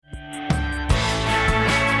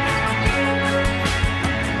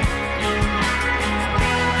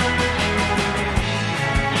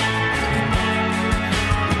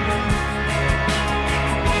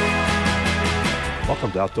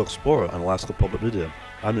Outdoor Explorer on Alaska Public Media.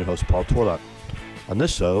 I'm your host, Paul Torlock. On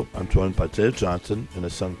this show, I'm joined by Dave Johnston and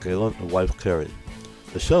his son Galen and wife Carrie.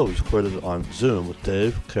 The show is recorded on Zoom with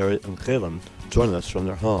Dave, Carrie, and Galen joining us from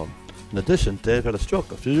their home. In addition, Dave had a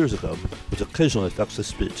stroke a few years ago, which occasionally affects his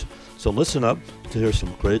speech. So listen up to hear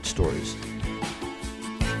some great stories.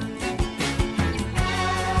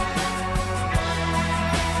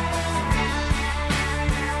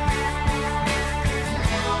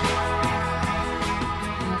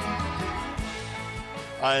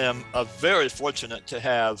 I am very fortunate to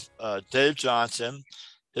have Dave Johnston,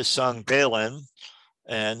 his son Galen,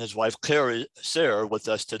 and his wife Carrie Sarah with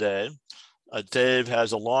us today. Dave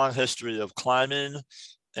has a long history of climbing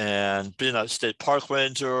and being a state park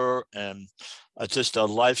ranger and just a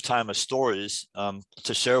lifetime of stories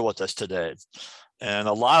to share with us today. And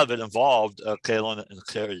a lot of it involved Galen and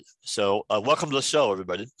Carrie. So welcome to the show,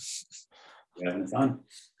 everybody. We're having fun.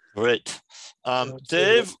 Great.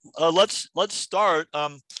 Dave, let's start.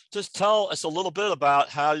 Just tell us a little bit about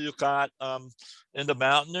how you got into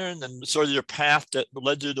mountaineering and sort of your path that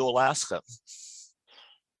led you to Alaska.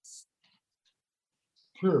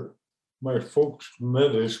 Sure. My folks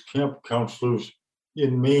met as camp counselors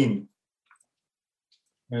in Maine,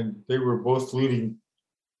 and they were both leading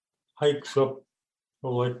hikes up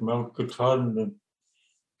like Mount Katahdin and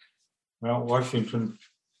Mount Washington,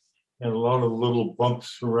 and a lot of little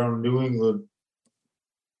bumps around New England,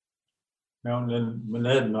 down in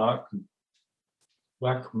Monadnock and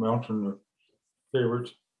Black Mountain are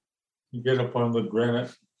favorites. You get up on the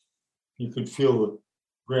granite, you could feel the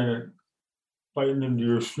granite biting into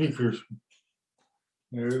your sneakers.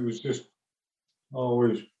 And it was just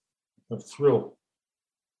always a thrill.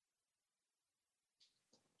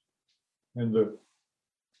 And the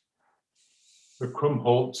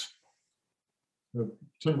Krumholtz, the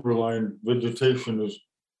timberline vegetation is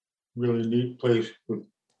really neat place with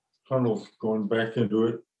tunnels going back into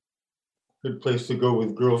it. Good place to go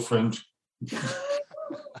with girlfriends.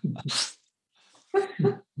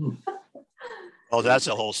 Oh, that's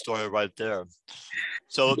a whole story right there.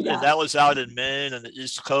 So yeah. That was out in Maine and the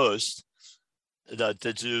East Coast.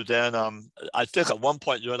 Did you then, I think at one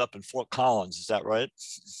point you ended up in Fort Collins, is that right?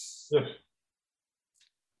 Yes.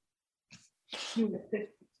 You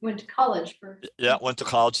went to college for. Yeah, went to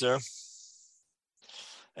college there.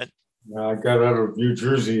 And I got out of New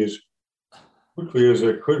Jersey as quickly as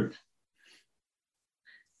I could.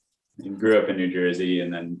 You grew up in New Jersey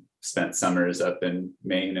and then spent summers up in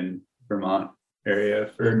Maine and Vermont area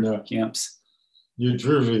for camps. New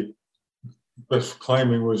Jersey, best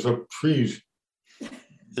climbing was up trees.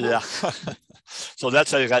 Yeah. So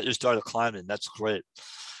that's how you got your start of climbing. That's great.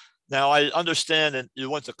 Now I understand that you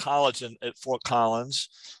went to college at Fort Collins,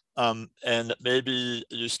 and maybe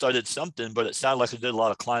you studied something, but it sounded like you did a lot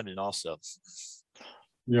of climbing also.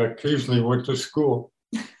 Yeah, occasionally went to school.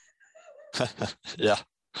 Yeah.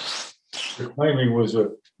 The climbing was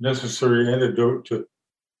a necessary antidote to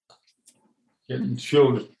getting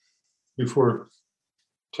chilled before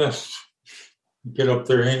tests. Get up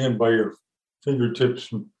there hanging by your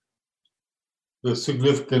fingertips, and the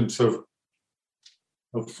significance of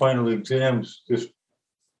final exams just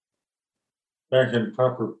back in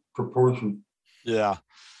proper proportion. Yeah.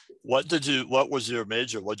 What was your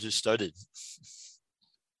major? What did you study?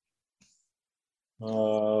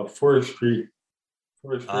 Forestry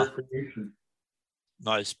recreation.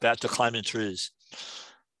 Nice. Back to climbing trees.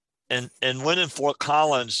 And when in Fort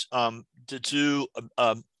Collins, did you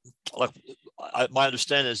my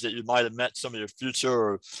understanding is that you might have met some of your future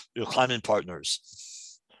or your climbing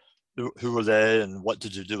partners. Who were they, and what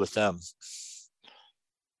did you do with them?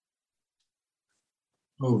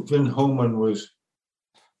 Oh, Vin Homan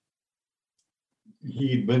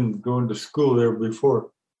he'd been going to school there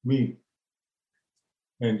before me,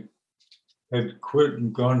 and had quit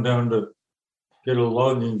and gone down to get a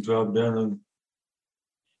logging job down in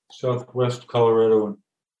southwest Colorado and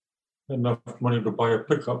had enough money to buy a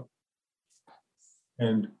pickup,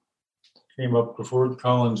 and came up to Fort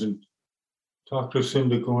Collins and talked us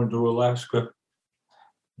into going to Alaska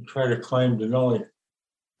and try to climb Denali.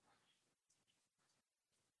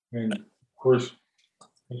 And of course,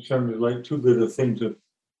 it sounded like too good a thing to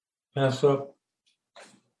pass up.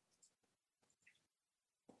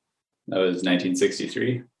 That was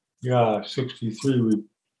 1963. Yeah, 63. We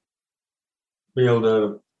bailed out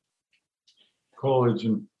of college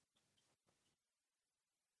and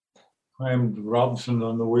climbed Robinson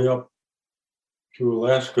on the way up to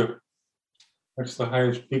Alaska. That's the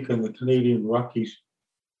highest peak in the Canadian Rockies.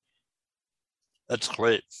 That's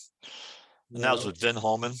great. And that was with Vin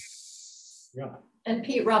Holman. Yeah. And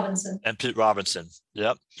Pete Robinson. And Pete Robinson.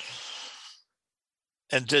 Yep.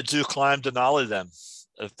 And did you climb Denali then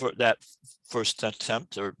for that first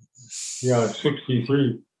attempt? Or Yeah,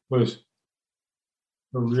 63 was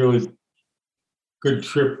a really good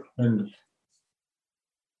trip and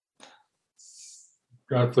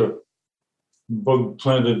got the bug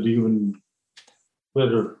planted even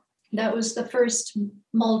better. That was the first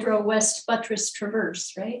Muldrow West Buttress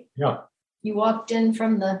Traverse, right? Yeah, You walked in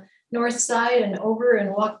from the north side and over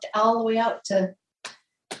and walked all the way out to,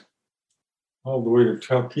 all the way to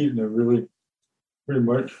Talkeetna, really, pretty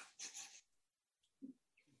much.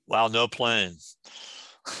 wow, no plane.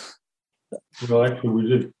 Well, actually, we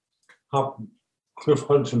did hop. Cliff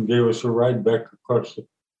Hudson gave us a ride back across the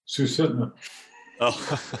Susitna.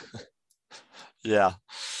 Oh, yeah.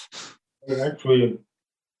 But actually,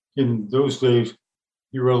 in those days,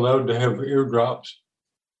 you were allowed to have airdrops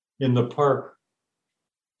in the park.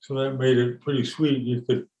 So that made it pretty sweet. You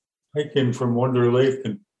could hike in from Wonder Lake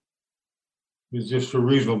and it was just a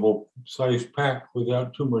reasonable sized pack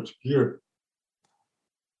without too much gear.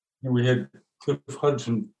 And we had Cliff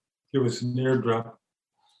Hudson give us an airdrop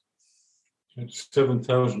at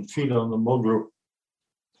 7,000 feet on the Muldrow.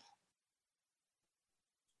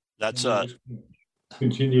 That's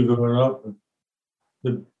Continue going up.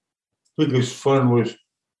 The biggest fun was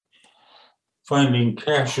finding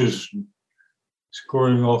caches, and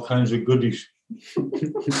scoring all kinds of goodies.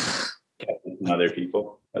 Other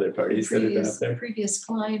people, other parties that have been up there. previous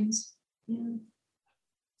climbs. Yeah.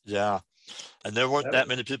 yeah. And there weren't that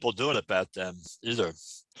many people doing it back then either.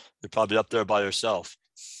 You're probably up there by yourself.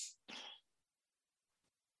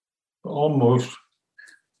 Almost.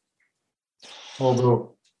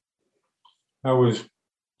 Although I was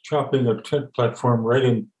chopping a tent platform right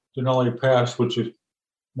in Denali Pass, which is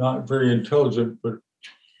not very intelligent, but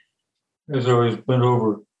as I was bent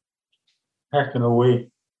over, hacking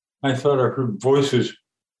away, I thought I heard voices.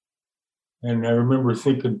 And I remember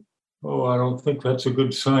thinking, oh, I don't think that's a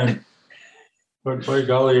good sign. But by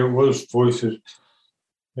golly, it was voices.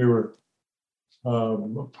 They were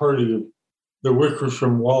a party of the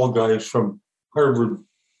Wickersham Wall guys from Harvard.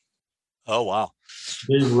 Oh, wow.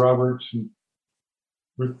 Dave Roberts and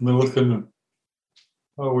Rick Milliken.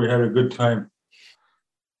 Oh, we had a good time.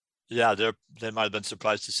 Yeah, they might have been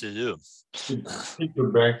surprised to see you.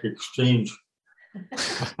 Paperback exchange.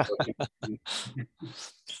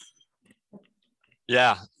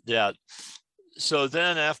 Yeah, yeah. So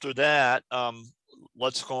then after that,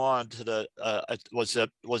 let's go on to the. Was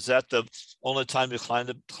that the only time you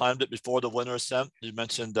climbed it before the winter ascent? You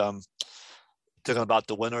mentioned talking about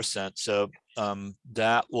the winter ascent. So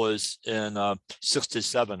that was in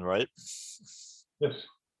 67, right? Yes.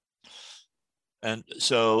 And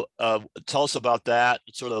so tell us about that,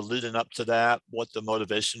 sort of leading up to that, what the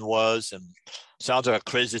motivation was. And sounds like a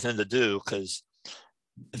crazy thing to do because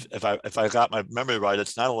if I got my memory right,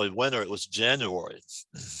 it's not only winter, it was January.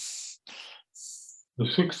 The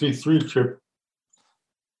 63 trip,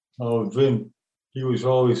 Vin, he was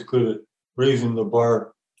always good at raising the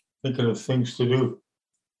bar, thinking of things to do.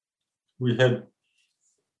 We had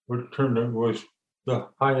what turned out was the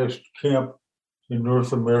highest camp in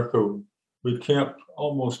North America. We camped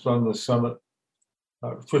almost on the summit,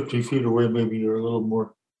 50 feet away, maybe, or a little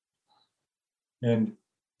more. And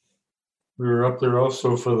we were up there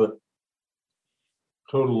also for the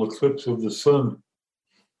total eclipse of the sun.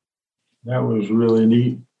 That was really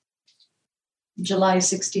neat. July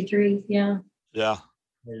 63, yeah. Yeah.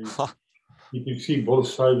 You can see both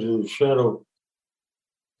sides of the shadow.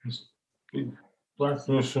 The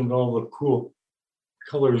blackness and all the cool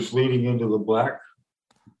colors leading into the black.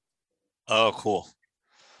 Oh, cool.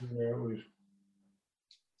 Yeah, it was.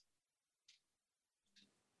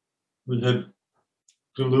 We had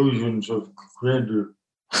delusions of grandeur.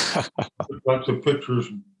 Lots of pictures.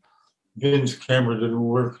 Vin's camera didn't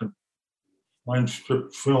work, and mine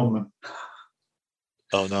stripped film. And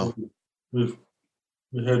oh no.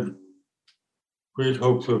 We had great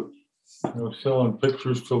hopes of selling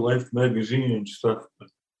pictures to Life magazine and stuff, but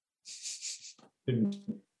didn't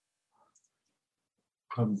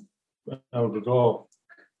come out at all.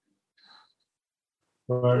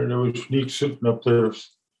 But it was neat sitting up there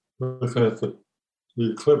looking at the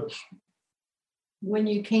eclipse. When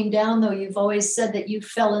you came down, though, you've always said that you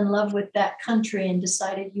fell in love with that country and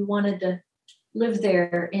decided you wanted to live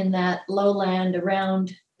there in that lowland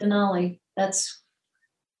around Denali. That's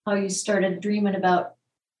how you started dreaming about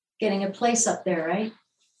getting a place up there, right?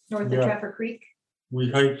 North of Trapper Creek. We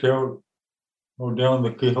hiked out, down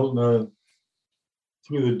the Kahiltna,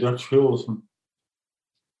 through the Dutch hills and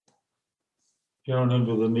down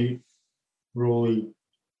into the neat, rolly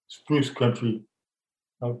spruce country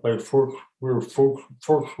out by Forks, where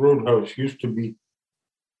Forks Roadhouse used to be.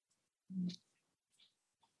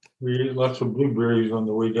 We ate lots of blueberries on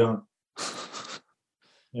the way down,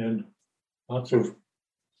 and lots of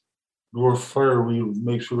dwarf fireweed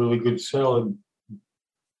makes a really good salad.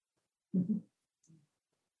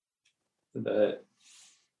 That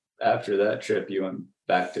after that trip, you went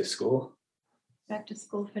back to school. Back to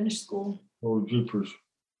school, finish school. Oh, jeepers.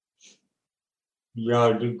 Yeah,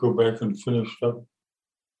 I did go back and finish up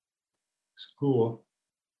school.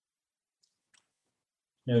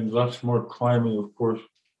 And lots more climbing, of course.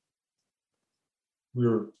 We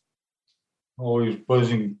were always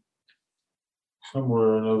buzzing somewhere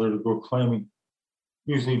or another to go climbing,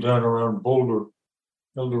 usually down around Boulder,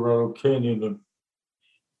 El Dorado Canyon, and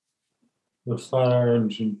the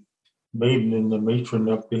Flatirons and Maiden and the Matron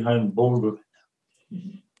up behind Boulder.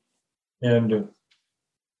 And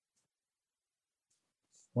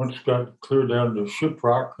once got clear down to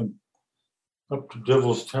Shiprock and up to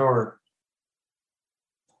Devil's Tower,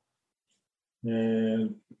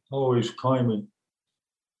 and always climbing,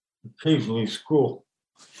 occasionally school.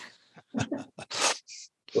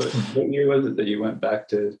 What year was it that you went back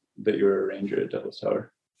to, that you were a ranger at Devil's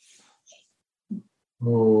Tower?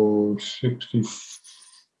 Oh,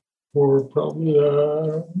 64 probably.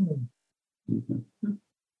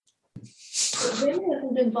 So Ben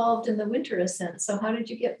wasn't involved in the winter ascent. So how did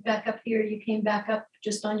you get back up here? You came back up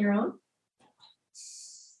just on your own?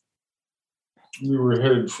 We were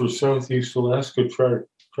headed for Southeast Alaska, try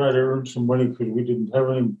to earn some money because we didn't have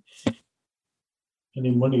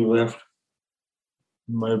any money left.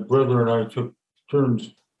 My brother and I took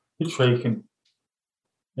turns hitchhiking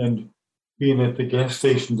and being at the gas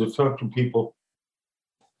station to talk to people.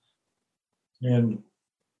 And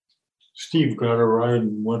Steve got a ride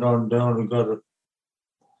and went on down and got a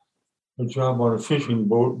job on a fishing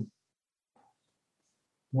boat.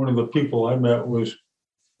 One of the people I met was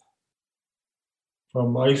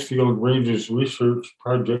from Icefield Ranges Research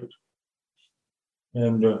Project.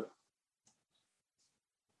 And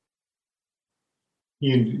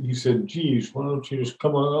he said, geez, why don't you just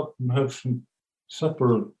come on up and have some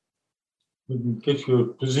supper? We can get you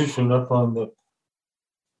a position up on the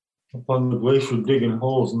glacier digging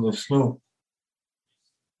holes in the snow.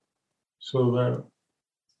 So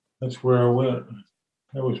that's where I went.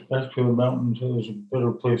 I was back to the mountains. It was a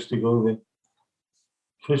better place to go than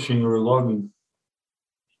fishing or logging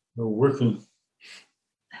or working.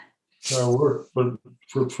 I worked, but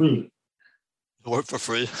for free. Work for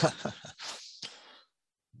free.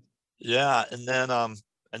 Yeah, and then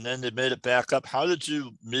they made it back up. How did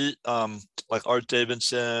you meet like Art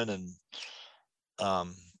Davidson and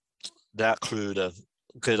that crew to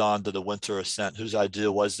get on to the winter ascent? Whose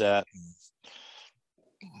idea was that?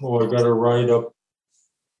 Oh, I got a ride up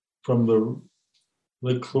from the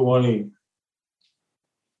Lake Kluane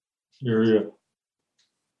area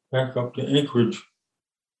back up to Anchorage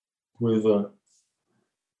with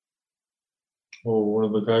one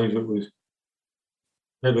of the guys that was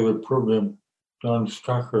head of the program, Don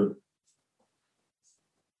Stocker.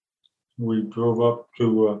 We drove up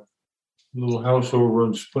to a little house over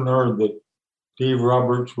in Spinard that Dave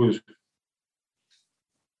Roberts was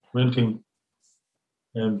renting,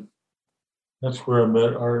 and that's where I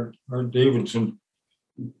met Art Davidson.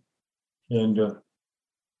 And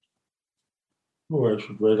I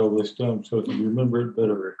should write all this down so I can remember it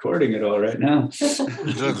better. Recording it all right now.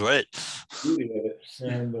 You're doing great.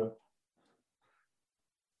 And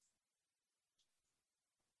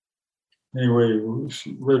anyway,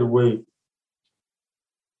 right away,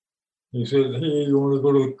 he said, hey, you want to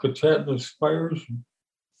go to the Katahdin Spires?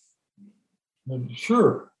 And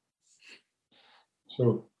sure.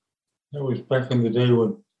 So that was back in the day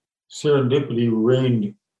when serendipity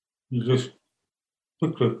reigned. You just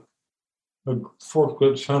picked a fork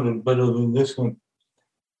that sounded better than this one.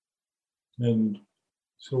 And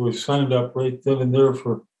so we signed up right then and there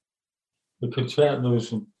for the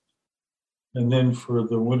Katahdin and then for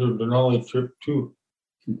the winter Denali trip too.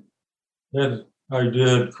 That idea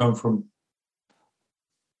had come from,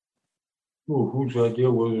 whose idea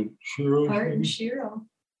was it? Shiro's? Art and Shiro.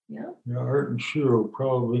 Yeah. Yeah, Art and Shiro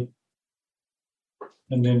probably.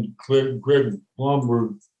 And then Greg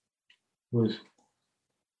Blomberg was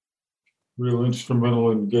real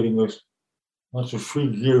instrumental in getting us lots of free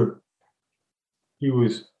gear. He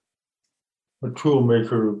was a tool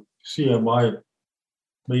maker, CMI,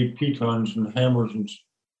 made pitons and hammers and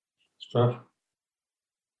stuff.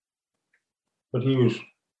 But he was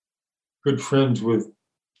good friends with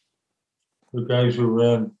the guys who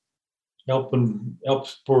ran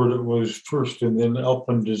Alpsport. It was first, and then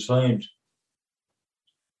Alpin Designs,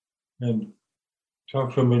 and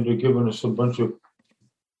talked him into giving us a bunch of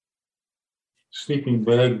sleeping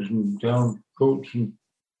bags and down coats and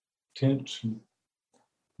tents and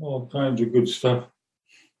all kinds of good stuff.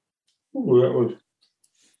 Oh, that was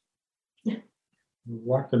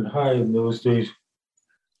rocking high in those days.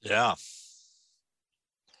 Yeah.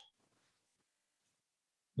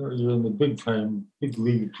 You're in the big time, big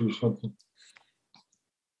leagues or something.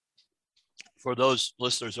 For those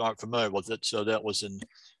listeners who aren't familiar with it, so that was in,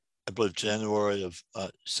 I believe, January of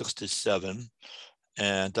 '67,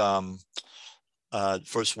 and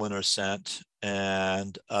first winter ascent,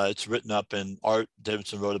 and it's written up in art.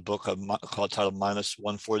 Davidson wrote a book called titled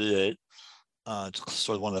 -148. It's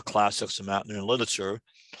sort of one of the classics of mountaineering literature.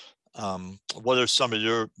 What are some of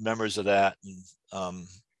your memories of that and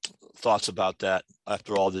thoughts about that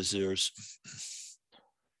after all these years?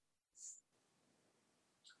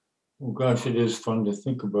 Oh gosh, it is fun to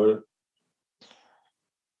think about it.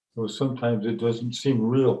 Though sometimes it doesn't seem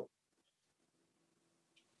real.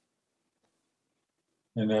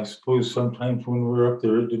 And I suppose sometimes when we're up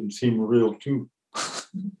there, it didn't seem real too.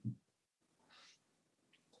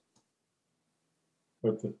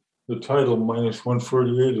 But the title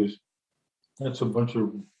 -148 that's a bunch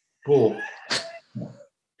of bull.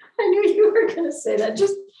 I knew you were going to say that.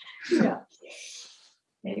 Just, yeah.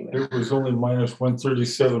 Anyway. It was only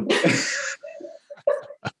 -137.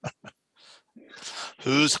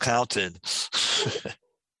 Who's counting?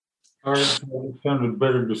 All right, it sounded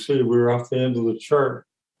better to say we were off the end of the chart,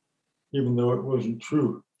 even though it wasn't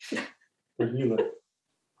true. But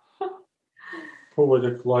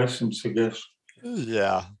poetic license, I guess.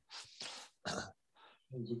 Yeah.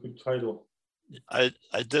 It was a good title. I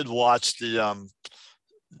did watch the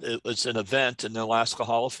it was an event in the Alaska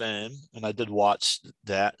Hall of Fame, and I did watch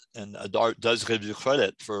that, and Art does give you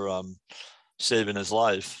credit for saving his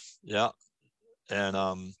life. Yeah.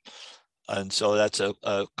 And so that's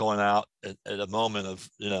a going out at a moment of,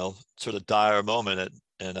 sort of dire moment.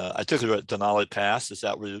 And I took you at Denali Pass. Is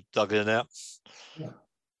that where you dug in at? Yeah.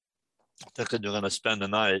 Thinking you're going to spend the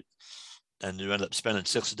night, and you end up spending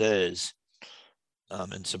 6 days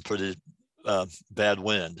in some pretty bad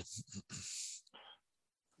wind.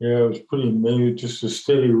 Yeah, it was pretty amazing, just a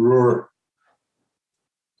steady roar.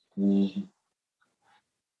 Mm-hmm.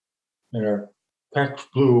 And our packs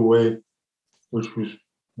blew away, which was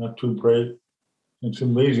not too bright. It's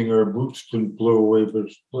amazing our boots didn't blow away, but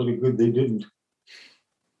it's bloody good they didn't.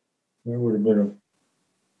 That would have been a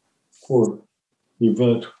poor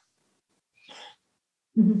event.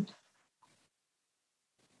 Mhm.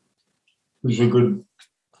 It was a good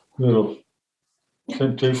little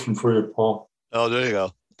temptation for you, Paul. Oh, there you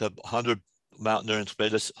go. The 100 mountaineering,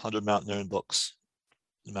 greatest 100 mountaineering books.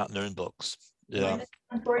 Mountaineering books. Yeah.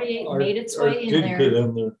 -148 made its way in did there. get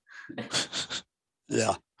in there.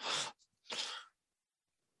 Yeah.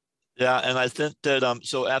 Yeah, and I think that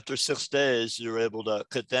so after 6 days you were able to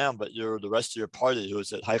cut down, but the rest of your party who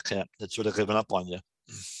was at high camp had sort of given up on you.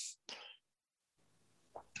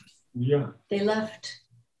 Yeah. They left.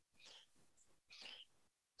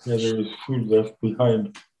 Yeah, there was food left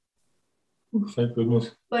behind. Thank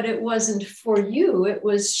goodness. But it wasn't for you. It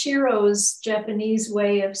was Shiro's Japanese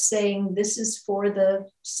way of saying this is for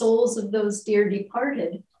the souls of those dear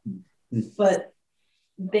departed. But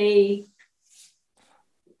they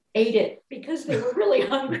ate it because they were really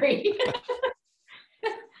hungry.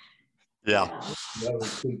 Yeah. That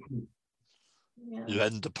was good. Yeah. You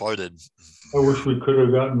hadn't departed. I wish we could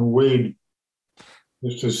have gotten weighed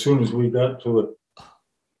just as soon as we got to the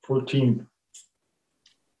 14.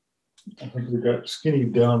 I think we got skinny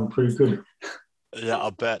down pretty good. Yeah,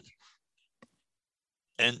 I'll bet.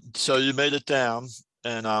 And so you made it down,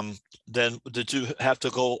 and then did you have to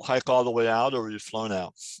go hike all the way out, or were you flown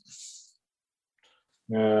out?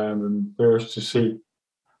 I'm embarrassed to say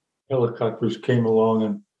helicopters came along,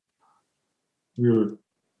 and we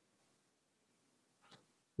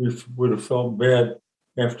would have felt bad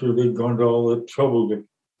after they'd gone to all the trouble to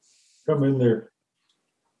come in there.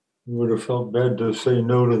 We would have felt bad to say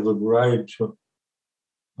no to the ride, so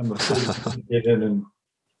I'm afraid to get in and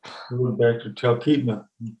go back to Talkeetna.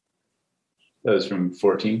 That was from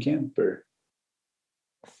 14 camp, or?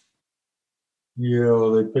 Yeah,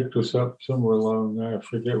 well, they picked us up somewhere along there. I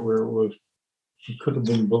forget where it was. It could have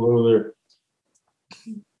been below there.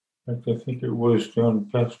 In fact, I think it was down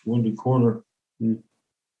past Windy Corner.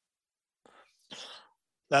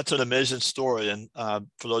 That's an amazing story. And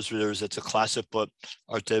for those readers, it's a classic book,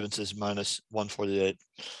 Art Davidson's -148.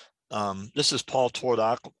 This is Paul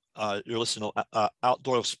Tordock. You're listening to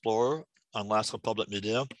Outdoor Explorer on Alaska Public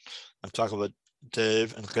Media. I'm talking with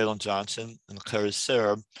Dave and Galen Johnston and Carrie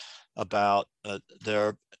Sayre about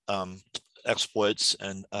their exploits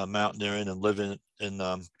and mountaineering and living in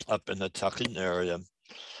up in the Tucking area.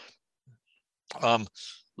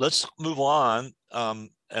 Let's move on. And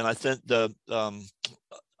I think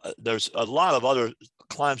there's a lot of other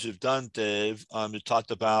climbs you've done, Dave. You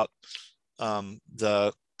talked about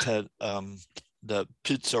the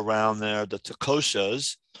peaks around there, the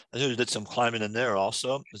Tacoshas. I know you did some climbing in there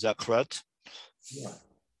also. Is that correct? Yeah,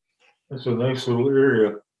 it's a nice little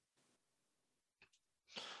area.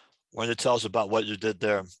 Why don't you tell us about what you did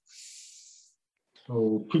there?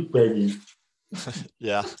 Oh, peak bagging.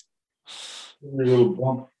 Yeah. Every little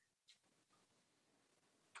bump.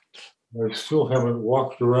 I still haven't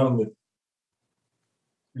walked around it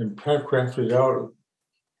and crafted out.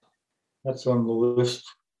 That's on the list.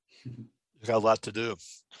 You got a lot to do.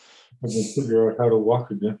 I can figure out how to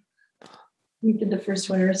walk again. We did the first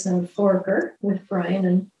winters in Foraker with Brian,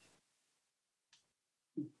 and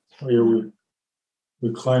Oh, yeah,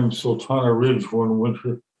 we climbed Sultana Ridge one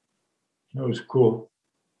winter. That was cool.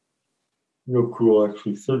 Real cool,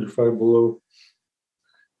 actually. 35 below.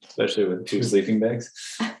 Especially with 2 sleeping bags.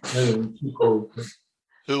 Too cold.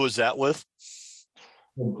 Who was that with?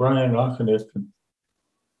 Brian Ockenick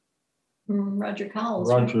and Roger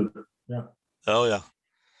Cowles. Right? Roger. Yeah. Oh yeah.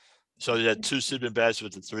 So you had 2 sleeping bags for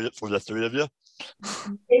the three of you?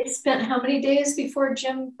 They spent how many days before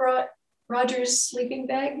Jim brought Roger's sleeping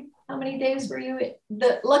bag? How many days were you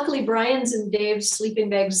luckily Brian's and Dave's sleeping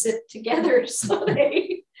bags zipped together, so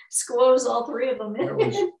they squoze all 3 of them in. That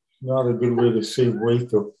was not a good way to save weight,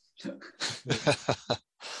 though.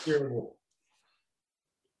 Terrible.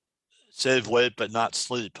 Save weight, but not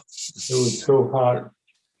sleep. It was so hot.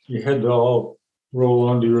 You had to all roll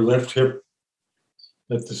onto your left hip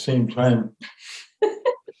at the same time.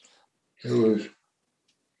 It was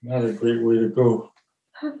not a great way to go.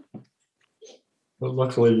 But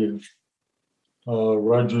luckily,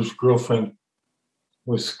 Roger's girlfriend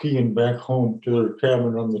was skiing back home to their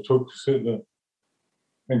cabin on the Tokasitna,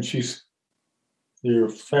 and their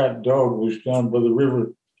fat dog was down by the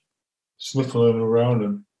river sniffling around,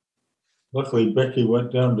 and luckily Becky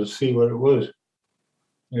went down to see what it was,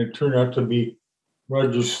 and it turned out to be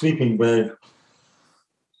Roger's sleeping bag.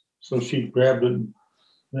 So she grabbed it and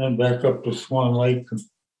ran back up to Swan Lake,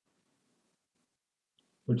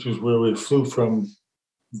 which is where we flew from.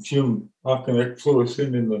 Jim Ockenick flew us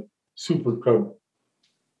in the Super Cub.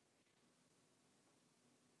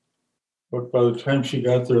 But by the time she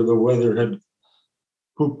got there, the weather had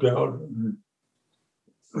pooped out.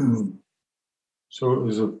 So it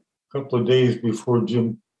was a couple of days before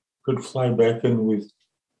Jim could fly back in with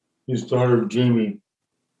his daughter, Jamie.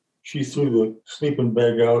 She threw the sleeping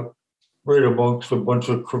bag out right amongst a bunch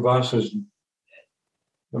of crevasses.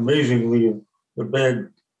 Amazingly, the bag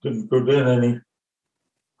didn't go down any.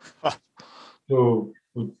 So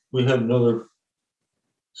we had another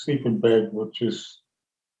sleeping bag, which is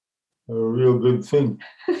a real good thing.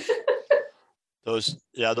 Those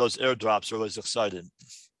airdrops are always exciting.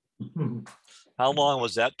 How long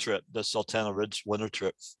was that trip, the Sultana Ridge winter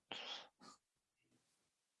trip?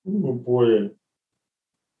 Oh boy,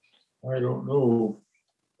 I don't know.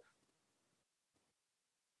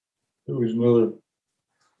 It was another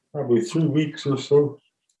probably 3 weeks or so.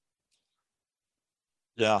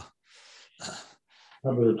 Yeah. I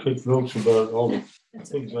better take notes about all the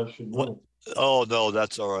things I should know. Oh no,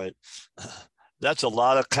 that's all right. That's a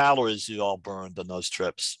lot of calories you all burned on those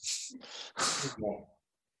trips.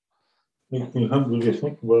 Makes me hungry to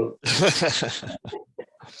think about it.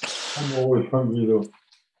 I'm always hungry though.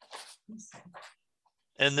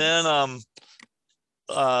 And then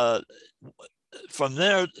from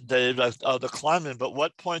there, Dave, the climbing, but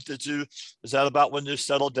what point is that about when you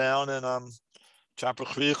settled down in Trapper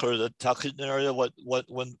Creek or the Tucking area?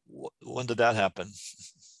 When did that happen?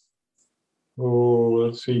 Oh,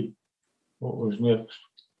 let's see. What was next?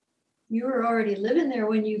 You were already living there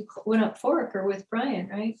when you went up Foraker with Brian,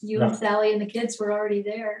 right? You and Sally and the kids were already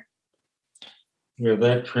there. Yeah,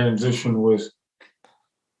 that transition was,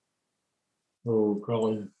 oh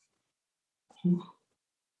golly.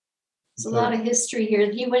 There's a lot of history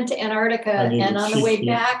here. He went to Antarctica, and on the way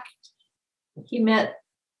back, he met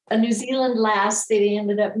a New Zealand lass that they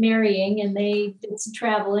ended up marrying, and they did some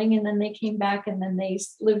traveling, and then they came back, and then they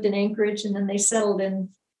lived in Anchorage, and then they settled in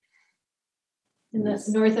the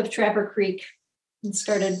north of Trapper Creek and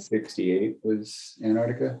started. 68 was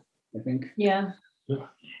Antarctica, I think. Yeah.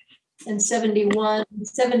 And 71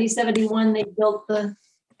 they built the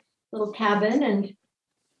little cabin and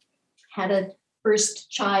had a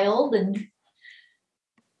first child, and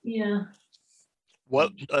yeah.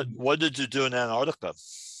 What did you do in Antarctica?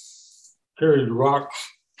 Carried rocks.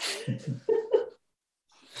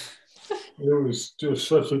 It was just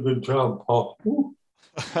such a good job, Paul.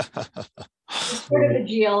 He's part of a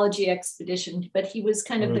geology expedition, but he was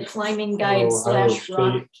kind of the climbing guide slash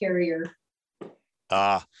rock carrier.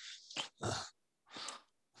 Ah.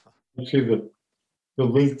 See, the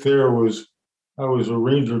link there was, I was a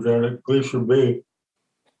ranger down at Glacier Bay,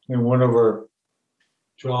 and one of our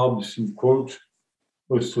jobs, in quotes,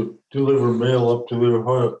 was to deliver mail up to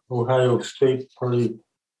the Ohio State Party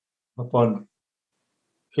up on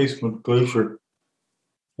Casement Glacier.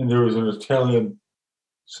 And there was an Italian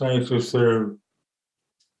scientist there,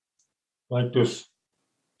 like this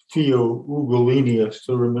Theo Ugolini, I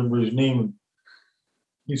still remember his name.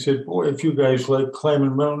 He said, boy, if you guys like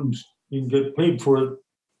climbing mountains, you can get paid for it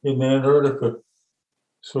in Antarctica.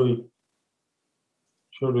 So he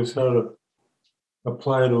showed us how to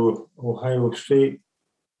apply to Ohio State,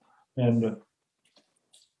 and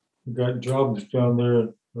we got jobs down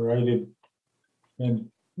there, or I did, and it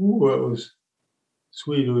was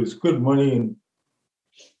sweet. It was good money, and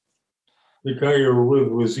the guy you were with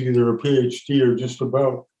was either a PhD or just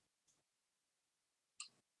about,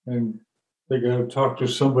 and they got to talk to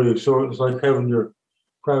somebody, so it was like having your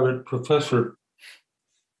private professor,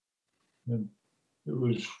 and it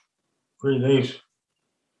was very nice.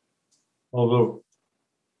 Although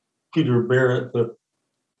Peter Barrett, the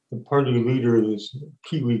party leader, this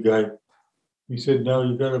Kiwi guy, he said, now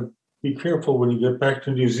you got to be careful when you get back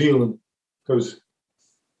to New Zealand, because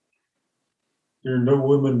there are no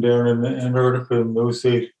women down in Antarctica in those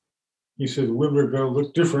days. He said, women are going to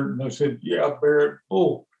look different. And I said, yeah, Barrett,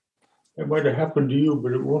 oh, it might have happened to you,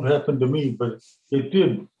 but it won't happen to me. But it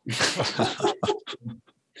did.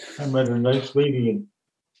 I met a nice lady and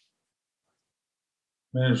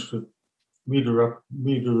managed to meet her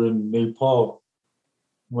in Nepal.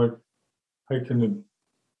 Went hiking and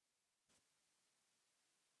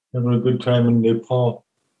having a good time in Nepal.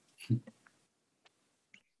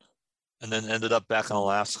 And then ended up back in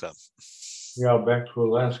Alaska. Yeah, back to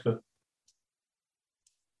Alaska.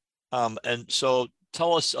 And so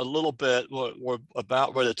tell us a little bit, we're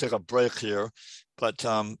about ready to take a break here, but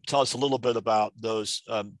tell us a little bit about those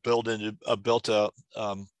built a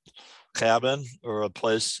cabin or a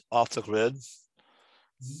place off the grid.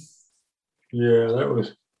 Yeah, that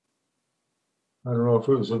was, I don't know if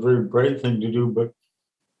it was a very bright thing to do, but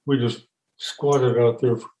we just squatted out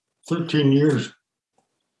there for 13 years.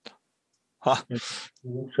 Huh. It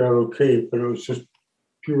worked out okay, but it was just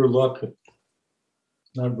pure luck.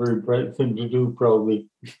 Not a very bright thing to do, probably.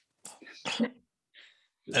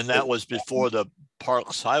 And that was before the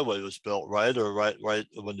Parks Highway was built, right? Or right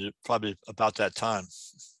when you probably about that time.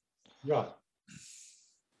 Yeah.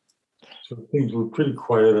 So things were pretty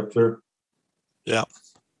quiet up there. Yeah.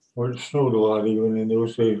 Or it snowed a lot even in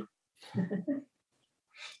those days.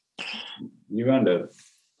 You wound up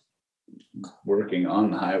working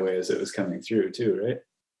on the highway as it was coming through too, right?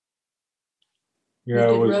 Yeah,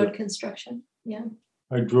 I was road construction. Yeah.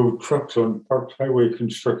 I drove trucks on Parks Highway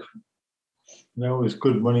construction. That was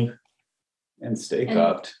good money. And stay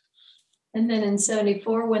copped. And then in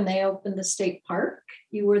 74, when they opened the state park,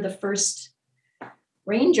 you were the first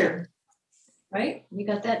ranger, right? You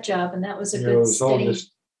got that job, and that was a good it was steady. All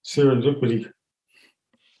this serendipity.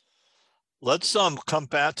 Let's come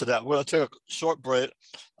back to that. We're going to take a short break.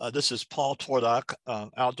 This is Paul Tordock,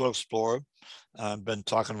 Outdoor Explorer. I've been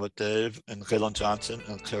talking with Dave and Kaylin Johnston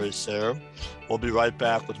and Carrie Sayre. We'll be right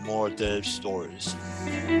back with more of Dave's stories.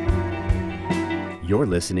 You're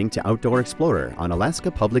listening to Outdoor Explorer on Alaska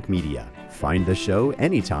Public Media. Find the show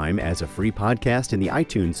anytime as a free podcast in the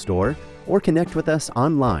iTunes Store or connect with us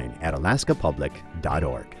online at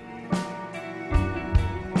alaskapublic.org.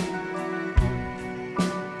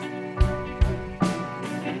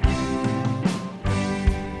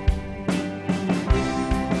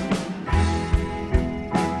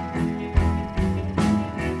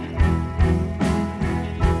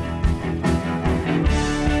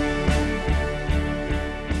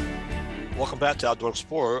 Back to Outdoor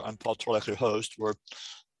Explorer. I'm Paul Tordock, your host. We're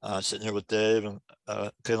sitting here with Dave and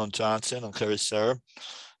Kaylin Johnston and Carrie Sayre.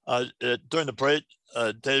 During the break,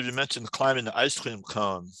 Dave, you mentioned climbing the ice cream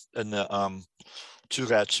cone in the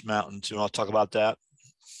Chugach Mountains. You want to talk about that?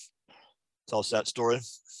 Tell us that story.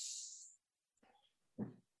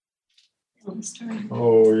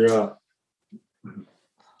 Oh, yeah.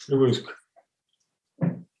 It was,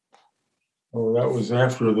 that was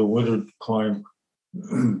after the winter climb.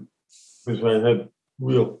 Because I had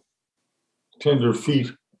real tender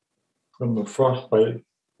feet from the frostbite,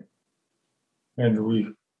 and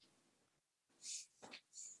we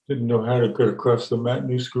didn't know how to get across the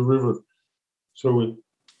Matanuska River. So we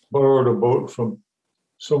borrowed a boat from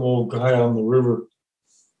some old guy on the river,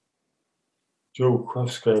 Joe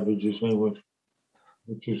Crosscabbage, his name was,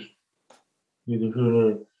 which is neither here nor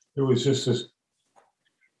there. It was just this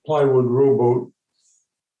plywood rowboat.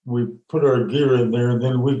 We put our gear in there, and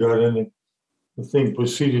then we got in it. The thing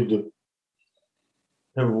proceeded to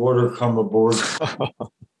have water come aboard.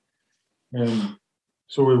 And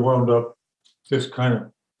so we wound up just kind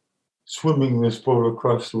of swimming this boat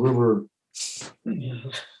across the river,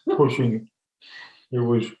 pushing. It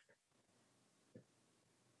was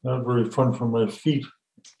not very fun for my feet,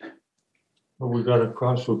 but we got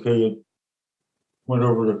across okay and went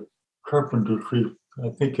over to Carpenter Creek, I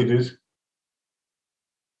think it is.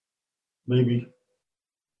 Maybe.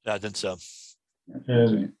 Yeah, I think so.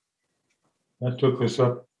 And that took us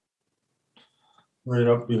up, right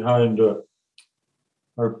up behind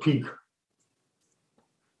our peak.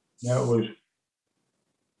 That was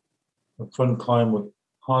a fun climb with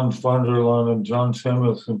Hans van der Laan and John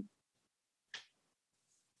Samuelson.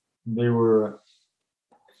 They were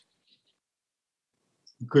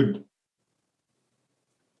good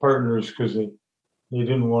partners because they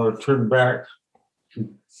didn't want to turn back.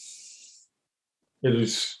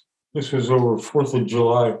 This was over 4th of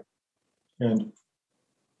July, and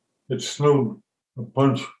it snowed a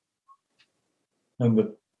bunch, and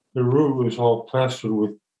the route was all plastered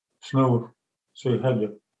with snow, so you had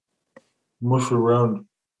to mush around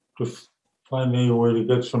to find any way to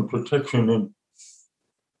get some protection in.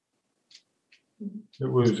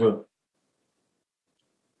 It was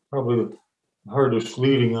probably the hardest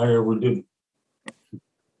leading I ever did.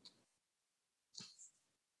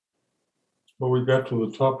 But we got to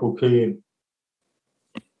the top okay, and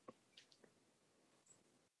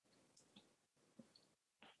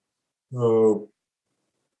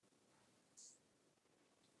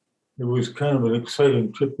it was kind of an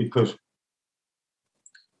exciting trip because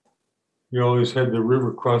you always had the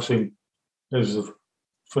river crossing as the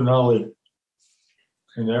finale,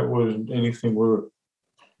 and that wasn't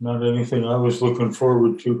not anything I was looking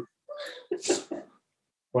forward to.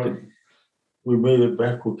 But we made it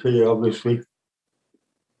back okay, obviously.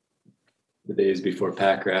 The days before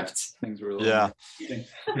pack rafts, things were a little yeah.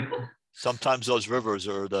 Sometimes those rivers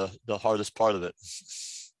are the hardest part of it.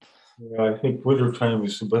 Yeah, I think wintertime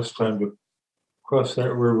is the best time to cross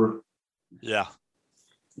that river. Yeah.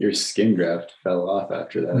 Your skin graft fell off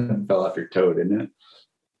after that. It fell off your toe, didn't it?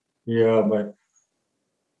 Yeah,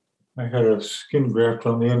 I had a skin graft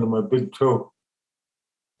on the end of my big toe,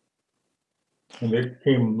 and it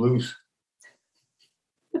came loose.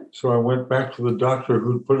 So I went back to the doctor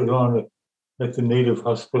who'd put it on at the native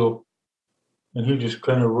hospital, and he just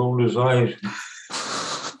kind of rolled his eyes.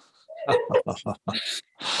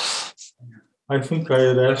 I think I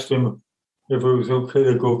had asked him if it was okay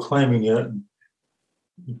to go climbing yet.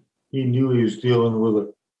 He knew he was dealing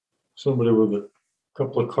with somebody with a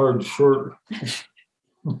couple of cards short.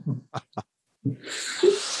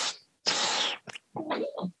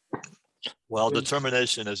 Well,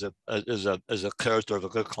 determination is a character of a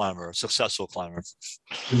good climber, a successful climber.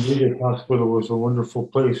 The native hospital was a wonderful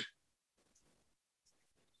place.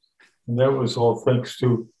 And that was all thanks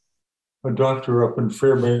to a doctor up in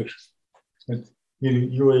Fairbanks at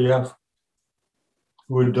UAF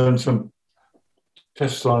who had done some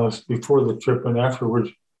tests on us before the trip and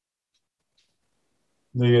afterwards.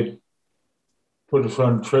 They had put us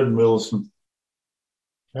on treadmills, and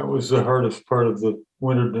that was the hardest part of the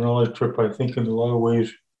winter Denali trip, I think, in a lot of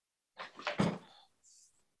ways.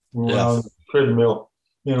 We were on the treadmill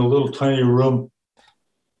in a little tiny room,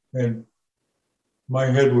 and my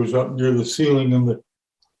head was up near the ceiling, and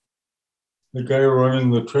the guy running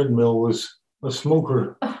the treadmill was a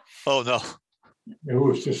smoker. Oh, no. It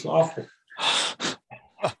was just awful.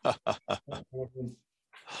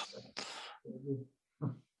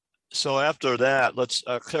 So after that, let's,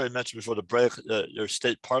 Clary mentioned before the break, your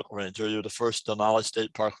state park ranger. You're the first Denali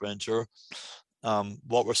State Park Ranger.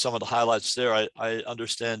 What were some of the highlights there? I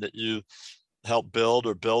understand that you helped build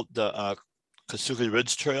or built the Kasuki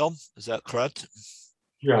Ridge Trail. Is that correct?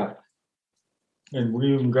 Yeah. And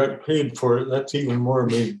we even got paid for it. That's even more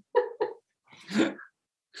amazing.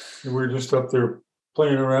 We were just up there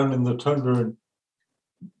playing around in the tundra and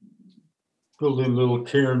building little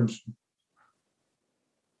cairns.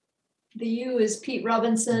 The U is Pete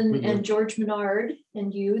Robinson and George Menard,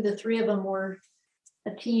 and you, the three of them were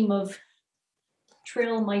a team of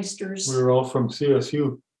trail meisters. We were all from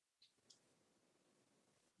CSU.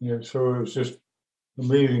 Yeah, so it was just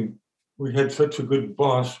amazing. We had such a good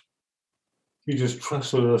boss. He just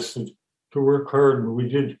trusted us to work hard, and we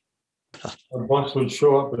did. Our boss would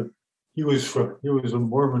show up, and he was a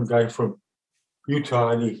Mormon guy from Utah,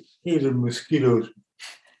 and he hated mosquitoes.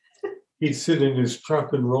 he'd sit in his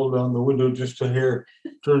truck and roll down the window just a hair,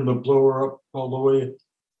 turn the blower up all the way.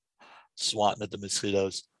 Swatting at the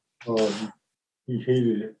mosquitoes. He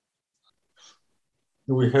hated it.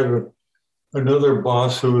 And we had another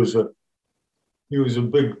boss who was a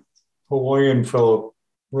big Hawaiian fellow,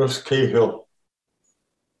 Russ Cahill.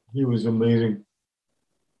 He was amazing.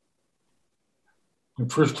 The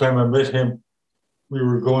first time I met him, we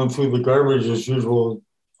were going through the garbage as usual.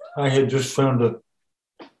 I had just found a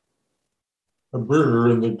burger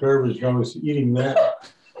in the garbage and I was eating that.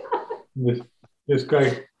 This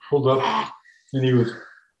guy pulled up and he was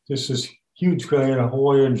just this huge guy in a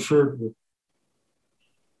Hawaiian shirt with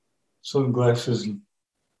sunglasses. And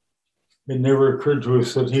it never occurred to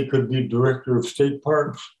us that he could be director of state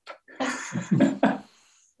parks. But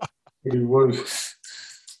he was.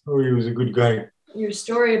 Oh, he was a good guy. Your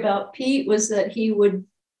story about Pete was that he would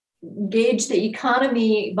gauge the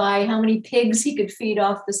economy by how many pigs he could feed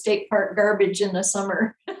off the state park garbage in the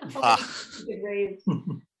summer. He could raise.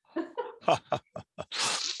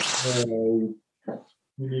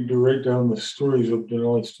 We need to write down the stories of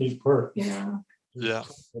Denali State Park. Yeah. Yeah.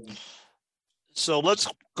 So let's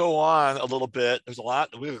go on a little bit. There's a lot.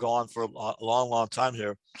 We could go on for a long time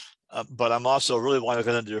here. But I'm also really want to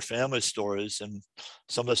get into your family stories and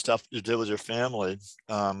some of the stuff you did with your family.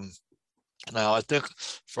 Now, I think,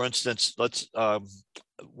 for instance, let's, at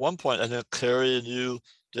one point, I think Carrie and you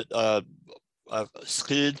did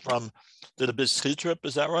skied did a big ski trip.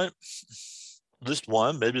 Is that right? At least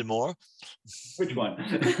one, maybe more. Which one?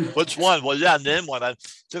 Which one? Well, yeah, name one. I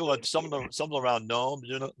think about some around Nome,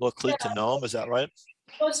 Cleat to Nome. Is that right?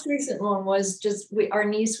 Most recent one was just our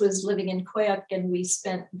niece was living in Koyuk and we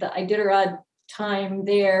spent the Iditarod time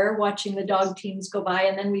there watching the dog teams go by,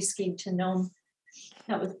 and then we skied to Nome.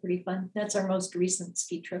 That was pretty fun. That's our most recent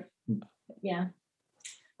ski trip. Yeah.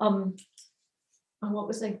 What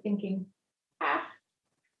was I thinking?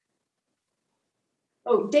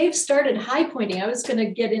 Oh, Dave started high pointing. I was going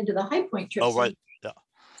to get into the high point trips. Oh, right. Yeah.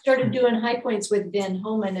 Started doing high points with Ben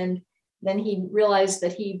Homan, and then he realized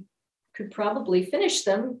that he could probably finish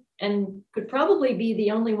them and could probably be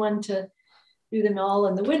the only one to do them all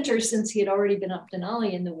in the winter, since he had already been up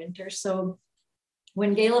Denali in the winter. So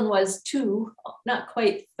when Galen was 2, not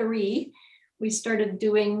quite 3, we started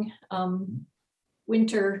doing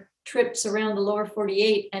winter trips around the lower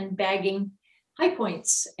 48 and bagging high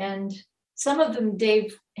points. And some of them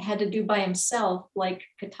Dave had to do by himself, like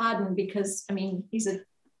Katahdin, because I mean, he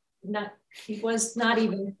was not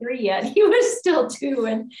even 3 yet. He was still 2,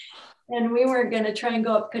 and we weren't going to try and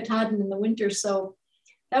go up Katahdin in the winter. So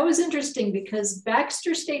that was interesting because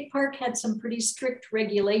Baxter State Park had some pretty strict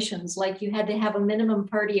regulations, like you had to have a minimum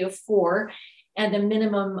party of 4 and a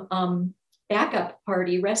minimum backup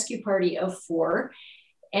party, rescue party of 4.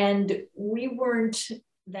 And we weren't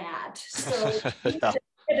that. So we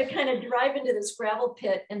had to kind of drive into this gravel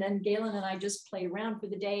pit, and then Galen and I just played around for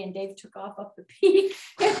the day, and Dave took off up the peak.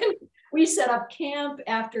 We set up camp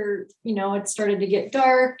after, it started to get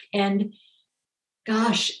dark, and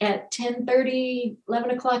gosh, at 10:30,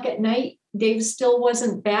 11 o'clock at night, Dave still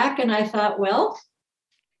wasn't back. And I thought, well,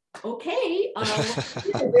 okay,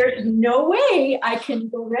 there's no way I can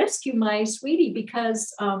go rescue my sweetie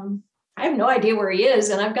because I have no idea where he is.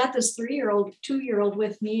 And I've got this 3-year-old, 2-year-old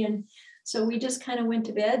with me. And so we just kind of went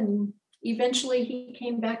to bed, and eventually he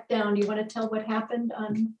came back down. Do you want to tell what happened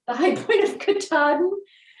on the high point of Katahdin?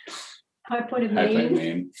 High point of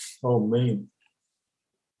Maine? Oh, Maine.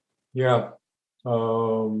 Yeah.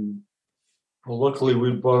 Well, luckily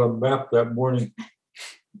we bought a map that morning.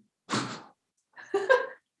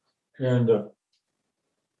 And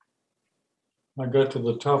I got to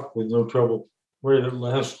the top with no trouble, right at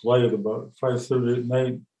last light, about 5:30 at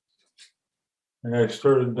night. And I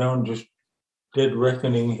started down just dead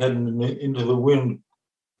reckoning, heading into the wind,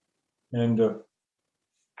 and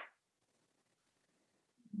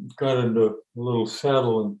got into a little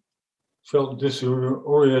saddle and felt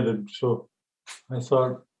disoriented. So I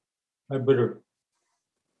thought I better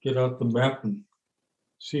get out the map and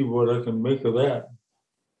see what I can make of that.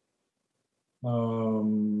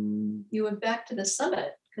 You went back to the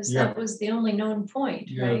summit because that was the only known point,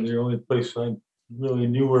 right? The only place I really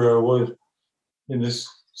knew where I was. In this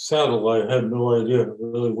saddle, I had no idea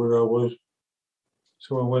really where I was.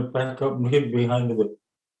 So I went back up and hid behind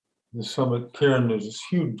the summit cairn. There's this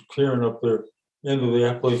huge cairn up there, end of the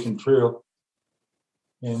Appalachian Trail.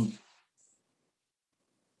 And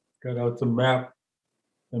got out the map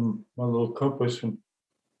and my little compass, and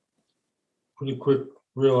pretty quick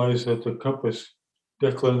realized that the compass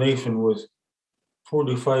declination was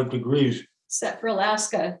 45 degrees. Except for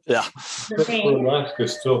Alaska. Yeah. For Alaska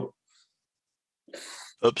still.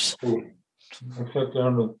 Oops. I sat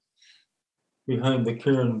down behind the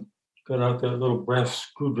cairn, got out that little brass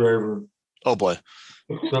screwdriver, Oh boy.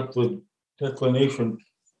 picked up the declination,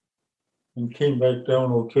 and came back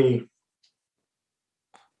down okay.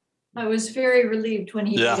 I was very relieved when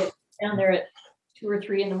he Yeah. made it down there at 2 or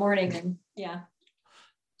 3 in the morning, and yeah.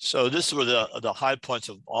 So this were the high points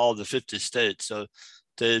of all the 50 states. So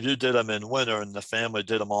Dave, you did them in winter, and the family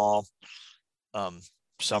did them all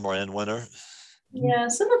summer and winter. Yeah,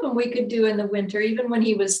 some of them we could do in the winter. Even when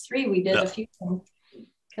he was 3, we did Yeah. a few of them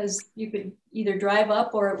because you could either drive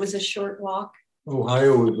up or it was a short walk.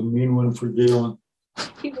 Ohio was a mean one for Galen.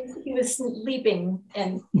 He was sleeping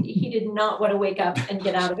and he did not want to wake up and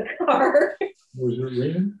get out of the car. Was it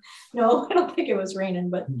raining? No, I don't think it was raining,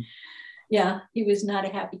 but yeah, he was not a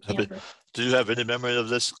happy camper. Do you have any memory of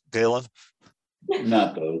this, Galen?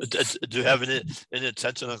 Not those. Do you have any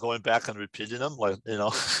intention of going back and repeating them? Like, you know,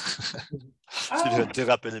 so you can dig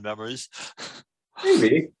up any memories?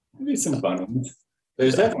 Maybe some fun ones.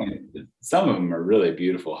 There's definitely, some of them are really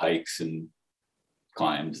beautiful hikes and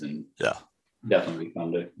climbs, and definitely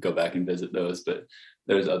fun to go back and visit those. But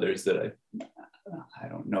there's others that I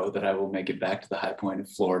don't know that I will make it back to the high point of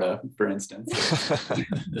Florida, for instance.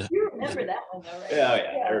 You remember that one though, right? Yeah,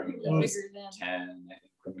 I remember that. I was 10, I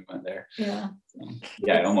think, when we went there. Yeah. So,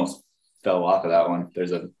 yeah, I almost fell off of that one.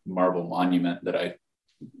 There's a marble monument that I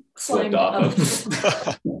slipped off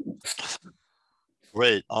of.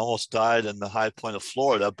 Great, almost died in the high point of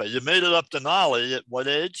Florida, but you made it up Denali at what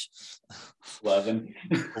age? 11.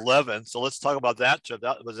 11. So let's talk about that trip.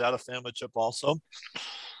 Was that a family trip also? It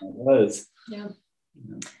was. Yeah.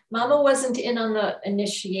 Mama wasn't in on the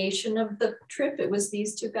initiation of the trip. It was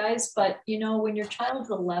these 2 guys. But, you know, when your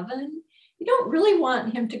child's 11, you don't really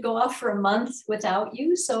want him to go off for a month without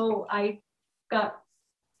you. So I got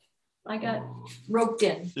roped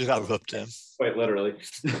in. You got roped in. Quite literally.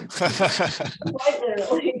 Quite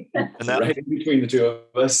literally. And that, right in between the 2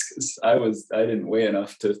 of us, because I didn't weigh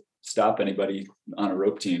enough to stop anybody on a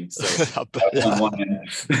rope team. So on one end.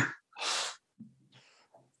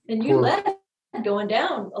 And you led going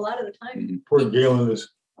down a lot of the time. Poor Galen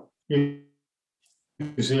he's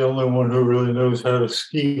the only one who really knows how to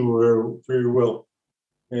ski very well.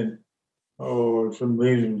 And it's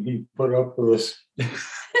amazing he put up with us.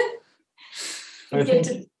 I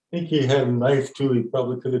think he had a knife too. He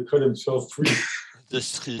probably could have cut himself free. You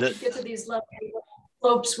get to these lovely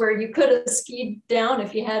slopes where you could have skied down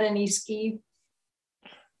if you had any ski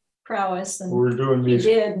prowess. And we're doing these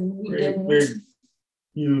did, and we big,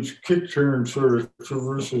 huge kick turn sort of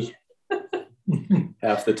traverses.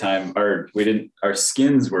 Half the time our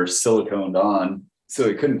skins were siliconed on, so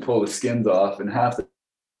we couldn't pull the skins off, and half the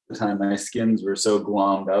time my skins were so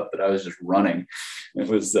glommed up that I was just running. It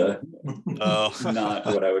was not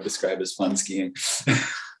what I would describe as fun skiing.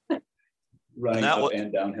 Running up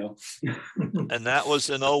and downhill. And that was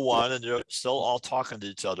in 01, and you're still all talking to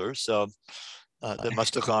each other, so that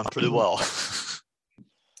must have gone pretty well.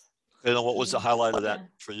 You know, what was the highlight of that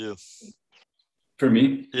for you? For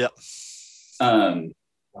me? Yeah.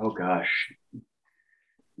 Oh gosh.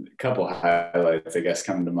 A couple of highlights, I guess,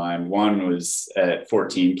 come to mind. One was at